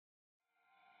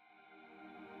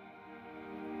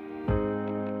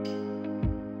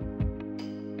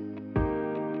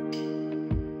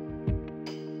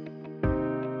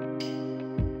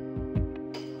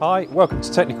Hi, welcome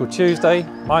to Technical Tuesday.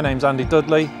 My name's Andy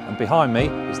Dudley and behind me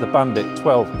is the Bandit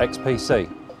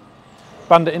 12XPC.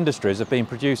 Bandit Industries have been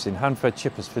producing hand-fed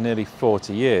chippers for nearly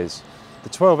 40 years. The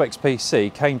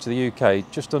 12XPC came to the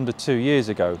UK just under 2 years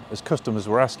ago as customers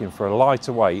were asking for a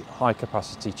lighter weight, high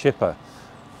capacity chipper.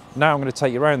 Now I'm going to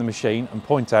take you around the machine and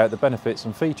point out the benefits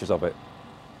and features of it.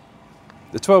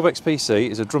 The 12XPC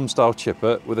is a drum style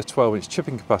chipper with a 12-inch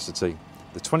chipping capacity.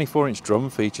 The 24-inch drum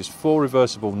features 4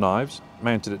 reversible knives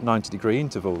mounted at 90-degree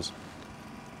intervals.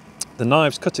 The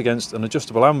knives cut against an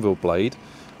adjustable anvil blade,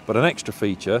 but an extra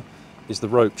feature is the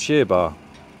rope shear bar.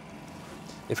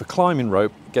 If a climbing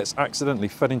rope gets accidentally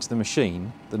fed into the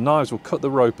machine, the knives will cut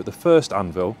the rope at the first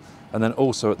anvil and then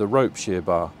also at the rope shear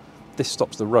bar. This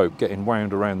stops the rope getting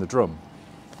wound around the drum.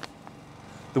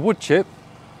 The wood chip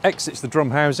exits the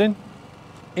drum housing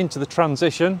into the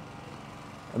transition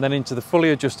and then into the fully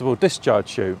adjustable discharge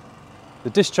chute. The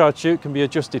discharge chute can be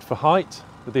adjusted for height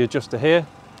with the adjuster here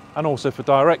and also for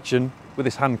direction with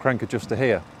this hand crank adjuster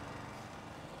here.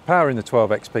 Powering the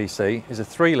 12XPC is a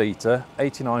 3 litre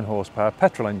 89 horsepower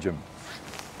petrol engine.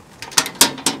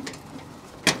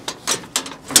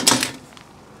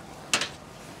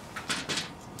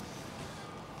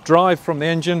 Drive from the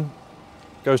engine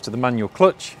goes to the manual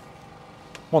clutch.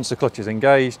 Once the clutch is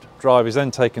engaged, drive is then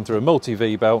taken through a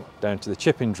multi-V belt down to the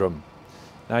chipping drum.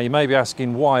 Now you may be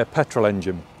asking why a petrol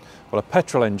engine? Well, a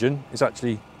petrol engine is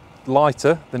actually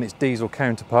lighter than its diesel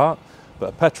counterpart, but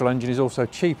a petrol engine is also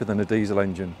cheaper than a diesel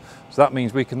engine. So that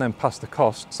means we can then pass the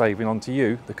cost saving on to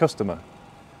you, the customer.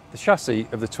 The chassis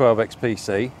of the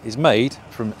 12XPC is made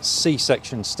from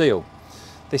C-section steel.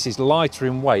 This is lighter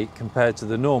in weight compared to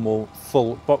the normal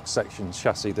full box section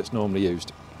chassis that's normally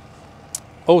used.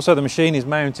 Also, the machine is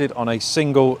mounted on a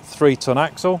single 3-ton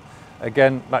axle.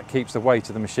 Again, that keeps the weight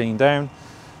of the machine down.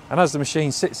 And as the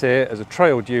machine sits here as a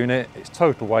trailed unit, its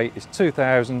total weight is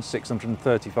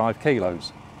 2,635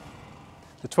 kilos.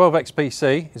 The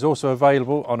 12XPC is also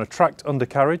available on a tracked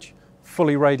undercarriage,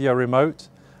 fully radio remote,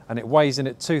 and it weighs in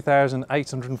at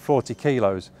 2,840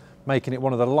 kilos, making it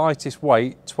one of the lightest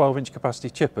weight 12-inch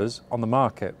capacity chippers on the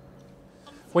market.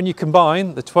 When you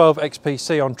combine the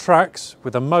 12XPC on tracks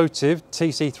with a Motive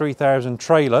TC3000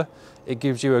 trailer, it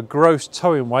gives you a gross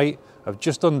towing weight of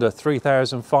just under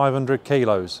 3,500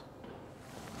 kilos.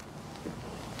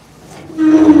 The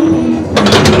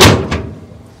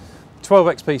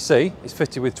 12XPC is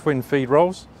fitted with twin feed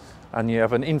rolls and you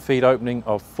have an in-feed opening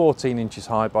of 14 inches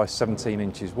high by 17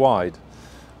 inches wide.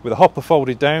 With the hopper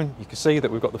folded down, you can see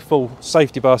that we've got the full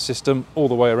safety bar system all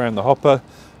the way around the hopper.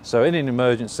 So in an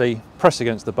emergency, press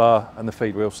against the bar and the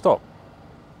feed wheel stop.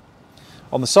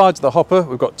 On the sides of the hopper,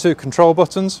 we've got 2 control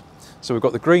buttons. So we've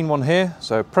got the green one here,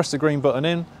 so press the green button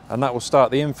in and that will start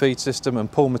the in-feed system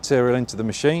and pull material into the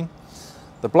machine.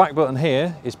 The black button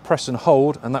here is press and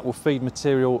hold and that will feed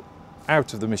material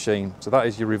out of the machine. So that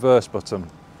is your reverse button.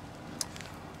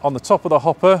 On the top of the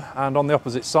hopper and on the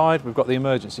opposite side, we've got the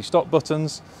emergency stop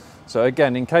buttons. So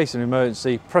again, in case of an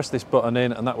emergency, press this button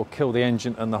in and that will kill the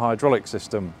engine and the hydraulic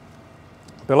system.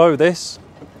 Below this,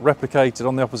 replicated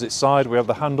on the opposite side, we have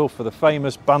the handle for the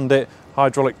famous Bandit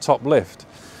hydraulic top lift.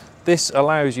 This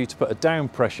allows you to put a down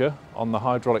pressure on the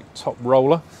hydraulic top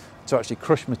roller to actually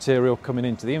crush material coming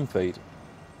into the in-feed.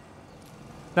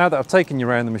 Now that I've taken you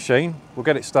around the machine, we'll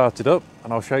get it started up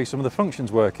and I'll show you some of the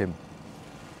functions working.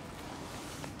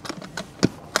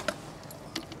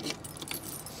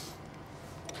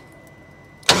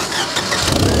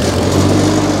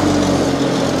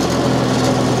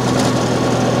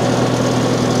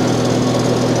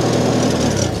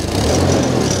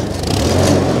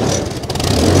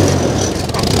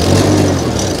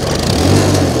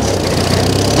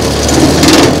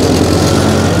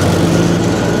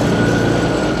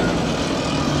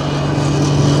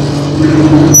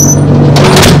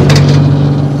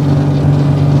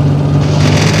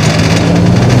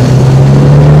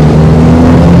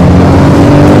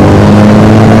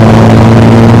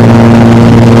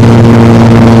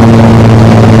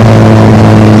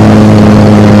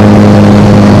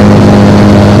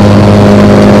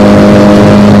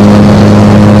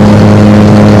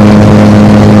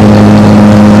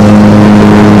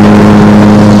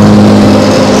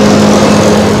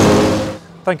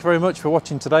 Thank you very much for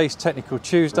watching today's Technical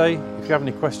Tuesday. If you have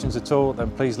any questions at all, then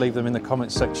please leave them in the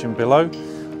comments section below.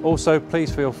 Also,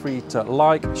 please feel free to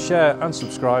like, share and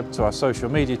subscribe to our social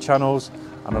media channels,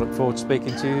 and I look forward to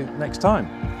speaking to you next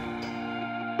time.